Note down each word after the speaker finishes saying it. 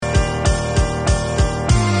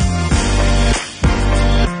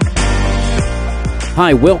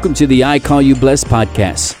Hi, welcome to the I Call You Blessed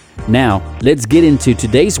podcast. Now, let's get into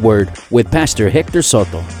today's word with Pastor Hector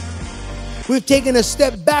Soto. We've taken a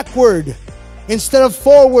step backward instead of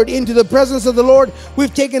forward into the presence of the Lord.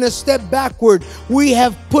 We've taken a step backward. We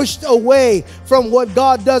have pushed away from what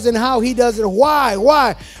God does and how He does it.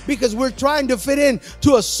 Why? Because we're trying to fit in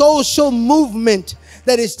to a social movement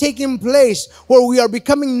that is taking place where we are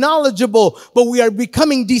becoming knowledgeable, but we are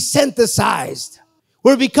becoming desensitized.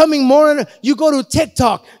 We're becoming more, you go to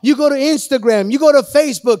TikTok, you go to Instagram, you go to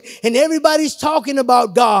Facebook, and everybody's talking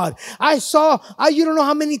about God. You don't know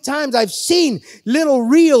how many times I've seen little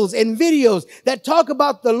reels and videos that talk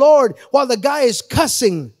about the Lord while the guy is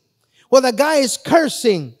cussing, while the guy is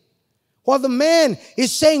cursing, while the man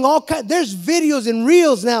is saying all kinds. There's videos and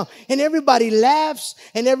reels now, and everybody laughs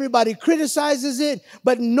and everybody criticizes it,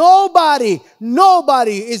 but nobody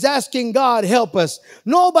is asking God, help us.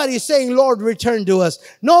 Nobody is saying, Lord, return to us.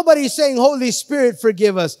 Nobody is saying, Holy Spirit,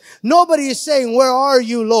 forgive us. Nobody is saying, where are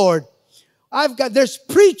you, Lord? There's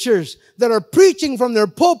preachers that are preaching from their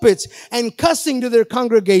pulpits and cussing to their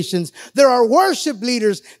congregations. There are worship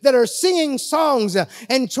leaders that are singing songs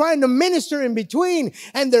and trying to minister in between,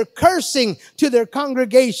 and they're cursing to their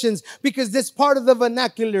congregations because it's part of the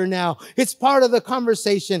vernacular now. It's part of the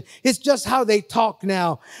conversation. It's just how they talk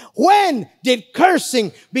now. When did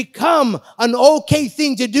cursing become an okay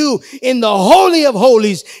thing to do in the Holy of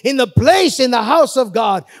Holies, in the place, in the house of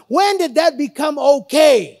God? When did that become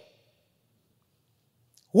okay?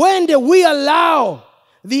 When did we allow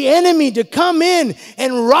the enemy to come in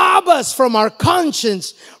and rob us from our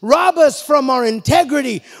conscience, rob us from our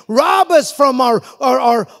integrity, rob us from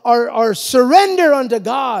our surrender unto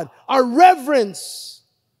God, our reverence?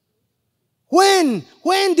 When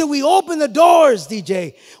do we open the doors,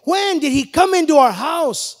 DJ? When did he come into our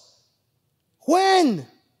house? When?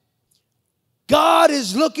 God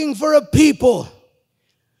is looking for a people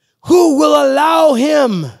who will allow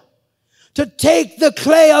him to take the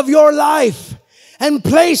clay of your life and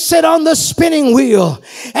place it on the spinning wheel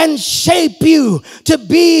and shape you to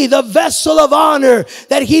be the vessel of honor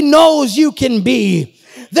that he knows you can be.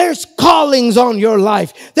 There's callings on your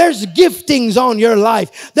life. There's giftings on your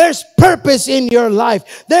life. There's purpose in your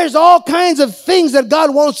life. There's all kinds of things that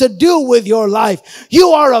God wants to do with your life.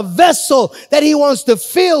 You are a vessel that he wants to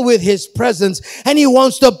fill with his presence, and he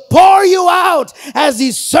wants to pour you out as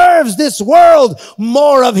he serves this world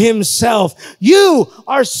more of himself. You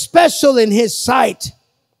are special in his sight,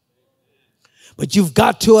 but you've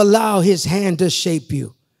got to allow his hand to shape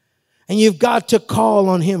you. And you've got to call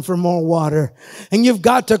on him for more water. And you've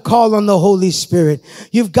got to call on the Holy Spirit.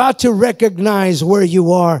 You've got to recognize where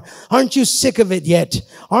you are. Aren't you sick of it yet?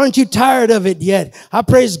 Aren't you tired of it yet? I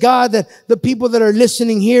praise God that the people that are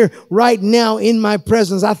listening here right now in my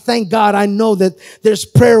presence, I thank God. I know that there's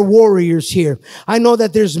prayer warriors here. I know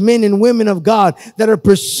that there's men and women of God that are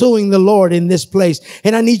pursuing the Lord in this place.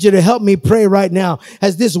 And I need you to help me pray right now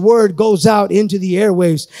as this word goes out into the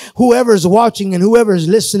airwaves. Whoever's watching and whoever's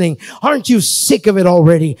listening, aren't you sick of it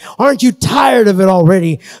already? Aren't you tired of it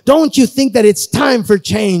already? Don't you think that it's time for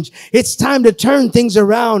change? It's time to turn things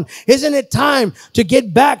around. Isn't it time to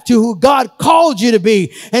get back to who God called you to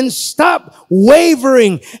be and stop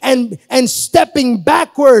wavering and stepping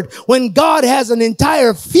backward when God has an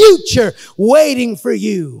entire future waiting for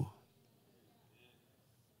you?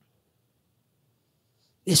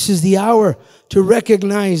 This is the hour to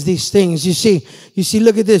recognize these things. You see,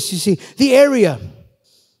 look at this. You see, the area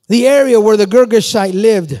where the Girgashite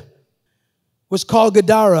lived was called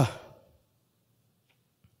Gadara.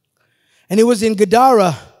 And it was in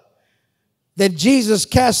Gadara that Jesus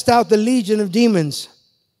cast out the legion of demons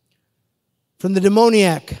from the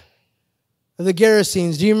demoniac of the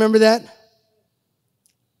Gerasenes. Do you remember that?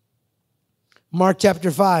 Mark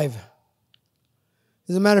chapter 5.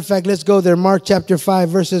 As a matter of fact, let's go there. Mark chapter 5,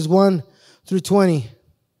 verses 1 through 20.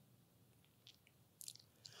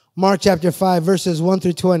 Mark chapter 5, verses 1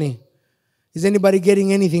 through 20. Is anybody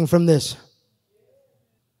getting anything from this?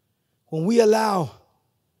 When we allow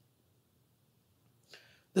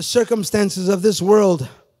the circumstances of this world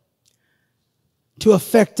to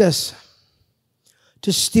affect us,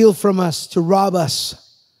 to steal from us, to rob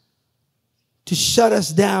us, to shut us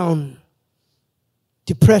down,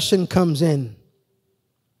 depression comes in,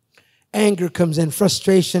 anger comes in,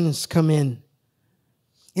 frustrations come in.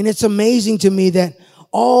 And it's amazing to me that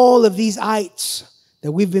all of these ites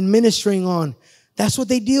that we've been ministering on, that's what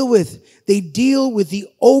they deal with. They deal with the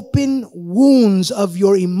open wounds of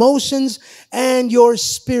your emotions and your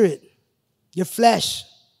spirit, your flesh.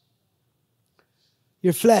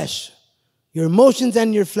 Your flesh, your emotions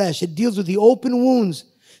and your flesh. It deals with the open wounds.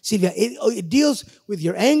 See, it deals with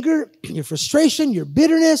your anger, your frustration, your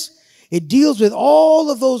bitterness. It deals with all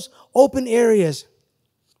of those open areas.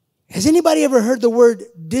 Has anybody ever heard the word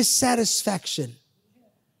dissatisfaction?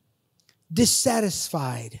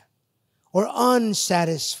 Dissatisfied or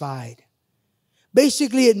unsatisfied.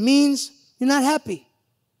 Basically, it means you're not happy.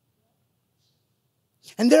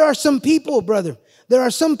 And there are some people, brother, there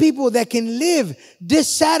are some people that can live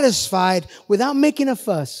dissatisfied without making a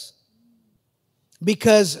fuss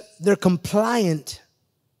because they're compliant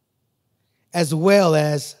as well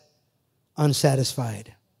as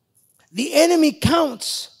unsatisfied. The enemy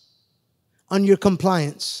counts on your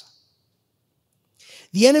compliance.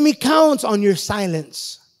 The enemy counts on your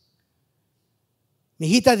silence.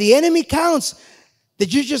 Mijita, the enemy counts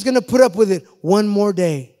that you're just going to put up with it one more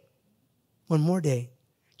day. One more day.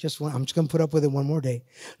 I'm just going to put up with it one more day.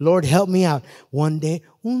 Lord, help me out. One day.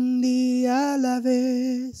 Un día a la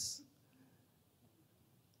vez.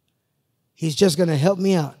 He's just going to help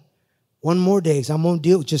me out. One more day. I'm going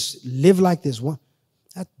to just live like this.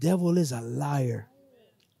 That devil is a liar.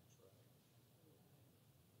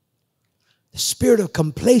 The spirit of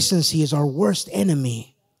complacency is our worst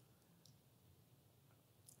enemy.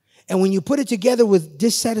 And when you put it together with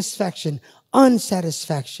dissatisfaction,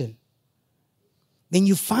 unsatisfaction, then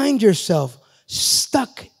you find yourself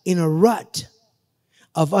stuck in a rut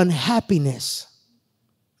of unhappiness,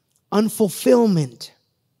 unfulfillment.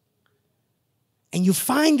 And you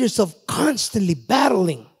find yourself constantly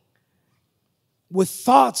battling with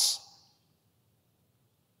thoughts.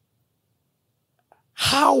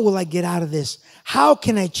 How will I get out of this? How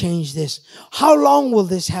can I change this? How long will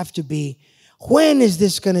this have to be? When is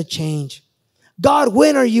this going to change? God,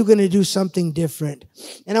 when are you going to do something different?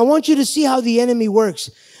 And I want you to see how the enemy works.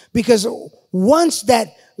 Because once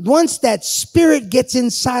that spirit gets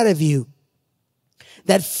inside of you,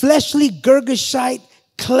 that fleshly, Girgashite,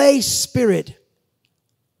 clay spirit,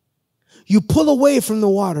 you pull away from the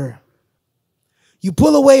water. You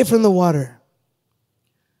pull away from the water.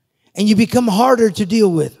 And you become harder to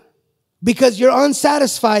deal with. Because you're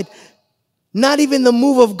unsatisfied. Not even the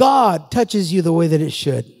move of God touches you the way that it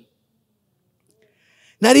should.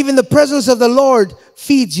 Not even the presence of the Lord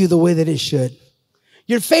feeds you the way that it should.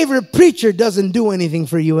 Your favorite preacher doesn't do anything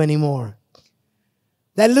for you anymore.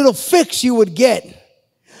 That little fix you would get.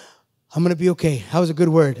 I'm going to be okay. That was a good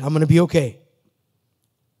word. I'm going to be okay.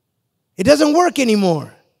 It doesn't work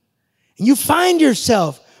anymore. And you find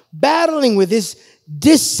yourself battling with this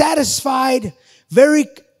dissatisfied, very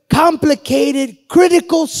complicated,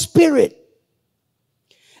 critical spirit.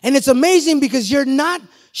 And it's amazing because you're not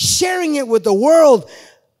sharing it with the world.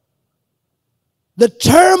 The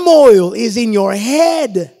turmoil is in your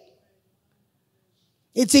head.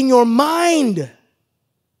 It's in your mind.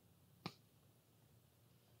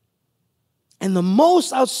 And the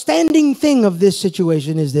most outstanding thing of this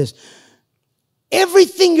situation is this.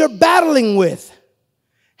 Everything you're battling with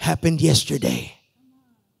happened yesterday.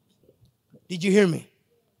 Did you hear me?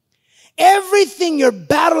 Everything you're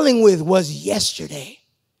battling with was yesterday.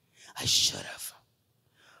 I should have.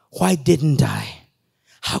 Why didn't I?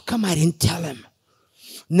 How come I didn't tell him?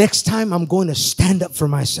 Next time I'm going to stand up for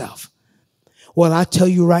myself. Well, I tell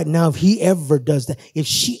you right now, if he ever does that, if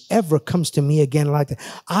she ever comes to me again like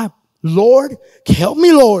that, Lord, help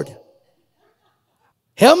me, Lord.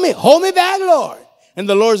 Help me, hold me back, Lord. And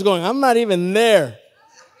the Lord's going, I'm not even there.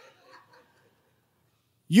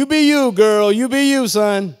 You be you, girl. You be you,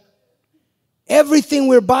 son. Everything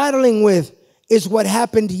we're battling with is what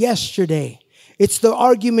happened yesterday. It's the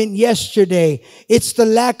argument yesterday. It's the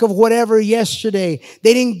lack of whatever yesterday.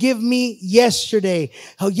 They didn't give me yesterday.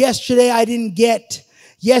 Oh, yesterday I didn't get.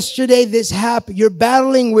 Yesterday this happened. You're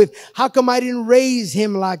battling with, how come I didn't raise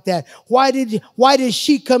him like that? Why did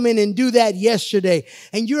she come in and do that yesterday?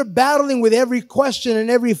 And you're battling with every question and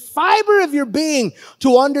every fiber of your being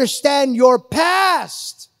to understand your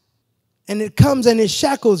past. And it comes and it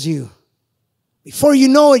shackles you. Before you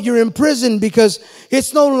know it, you're in prison because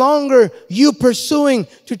it's no longer you pursuing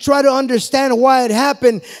to try to understand why it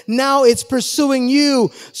happened. Now it's pursuing you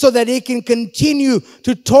so that it can continue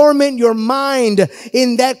to torment your mind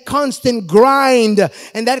in that constant grind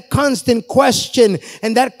and that constant question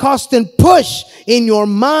and that constant push in your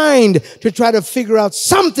mind to try to figure out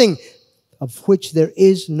something of which there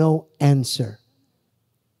is no answer.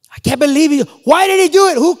 I can't believe it. Why did he do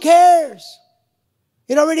it? Who cares?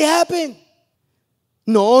 It already happened.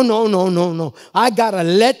 No. I gotta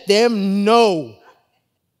let them know.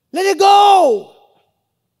 Let it go.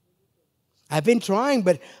 I've been trying,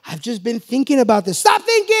 but I've just been thinking about this. Stop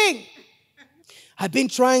thinking. I've been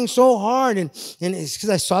trying so hard, and it's because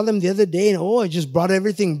I saw them the other day, and it just brought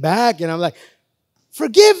everything back, and I'm like,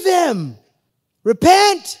 Forgive them.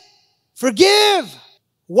 Repent. Forgive.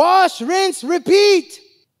 Wash, rinse, repeat.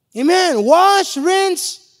 Amen. Wash,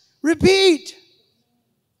 rinse, repeat.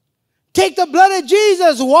 Take the blood of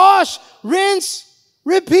Jesus. Wash, rinse,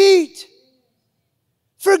 repeat.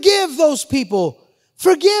 Forgive those people.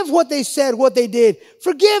 Forgive what they said, what they did.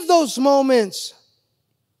 Forgive those moments.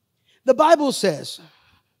 The Bible says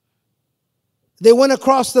they went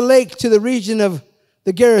across the lake to the region of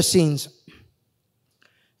the Gerasenes.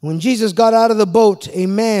 When Jesus got out of the boat, a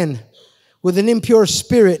man with an impure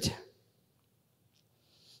spirit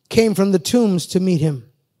came from the tombs to meet him.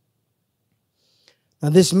 Now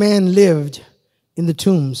this man lived in the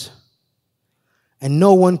tombs, and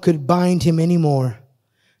no one could bind him anymore,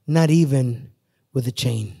 not even with a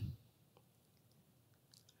chain.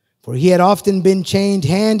 For he had often been chained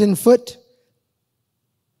hand and foot,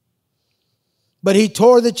 but he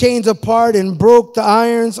tore the chains apart and broke the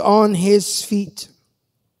irons on his feet.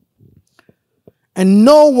 And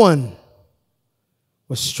no one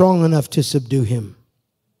was strong enough to subdue him.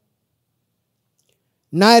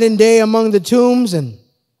 Night and day among the tombs and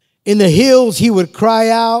in the hills he would cry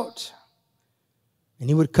out, and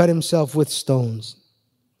he would cut himself with stones.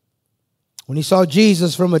 When he saw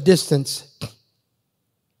Jesus from a distance,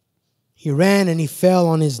 he ran and he fell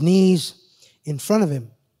on his knees in front of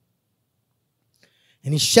him.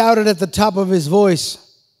 And he shouted at the top of his voice,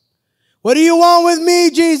 "What do you want with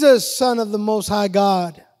me, Jesus, Son of the Most High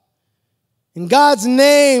God? In God's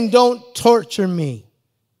name, don't torture me."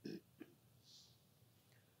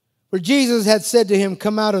 For Jesus had said to him,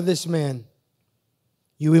 "Come out of this man,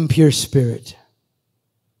 you impure spirit."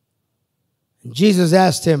 And Jesus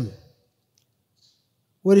asked him,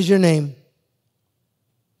 "What is your name?"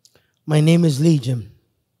 "My name is Legion."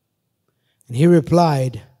 And he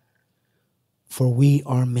replied, "For we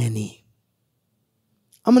are many."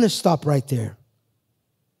 I'm going to stop right there.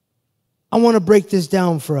 I want to break this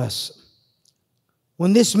down for us.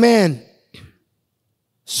 When this man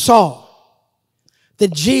saw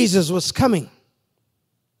that Jesus was coming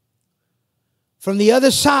from the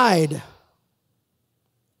other side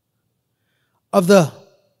of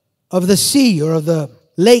the sea or of the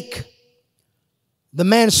lake, the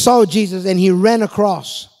man saw Jesus and he ran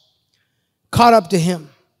across, caught up to him.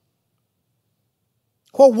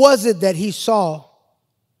 What was it that he saw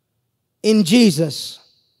in Jesus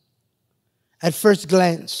at first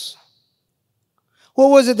glance? What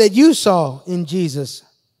was it that you saw in Jesus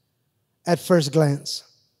at first glance?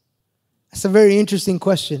 That's a very interesting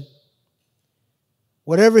question.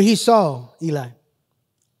 Whatever he saw, Eli,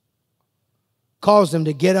 caused him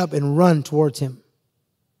to get up and run towards him.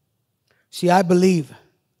 See, I believe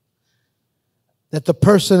that the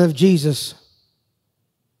person of Jesus,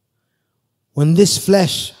 when this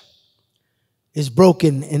flesh is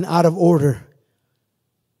broken and out of order,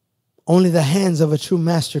 only the hands of a true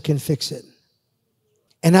master can fix it.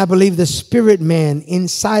 And I believe the spirit man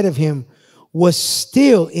inside of him was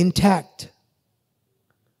still intact,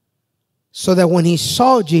 so that when he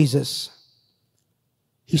saw Jesus,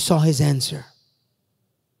 he saw his answer.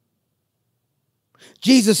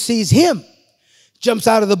 Jesus sees him, jumps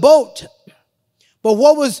out of the boat. But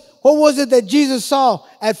what was it that Jesus saw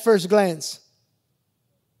at first glance?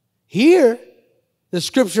 Here, the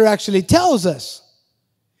scripture actually tells us.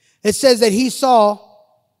 It says that he saw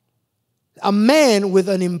a man with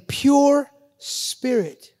an impure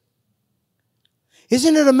spirit.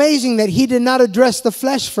 Isn't it amazing that he did not address the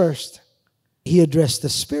flesh first? He addressed the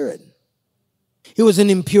spirit. It was an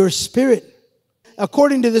impure spirit.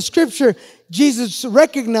 According to the scripture, Jesus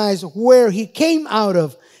recognized where he came out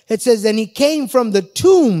of. It says, and he came from the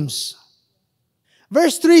tombs.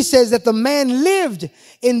 Verse 3 says that the man lived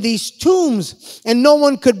in these tombs and no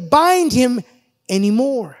one could bind him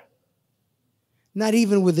anymore. Not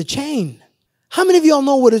even with a chain. How many of y'all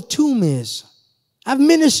know what a tomb is? I've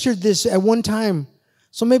ministered this at one time,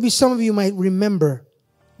 so maybe some of you might remember.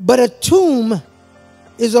 But a tomb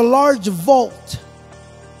is a large vault,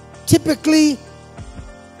 typically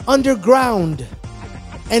underground,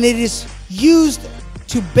 and it is used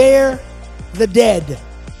to bury the dead.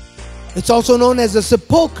 It's also known as a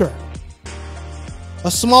sepulcher,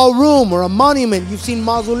 a small room or a monument. You've seen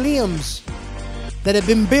mausoleums that have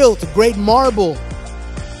been built, great marble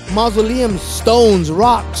mausoleums, stones,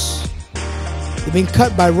 rocks. They've been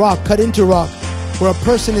cut by rock, cut into rock, where a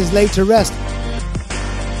person is laid to rest.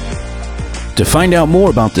 To find out more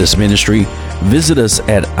about this ministry, visit us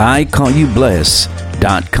at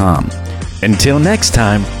iCallYouBlessed.com. Until next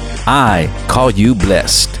time, I call you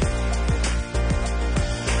blessed.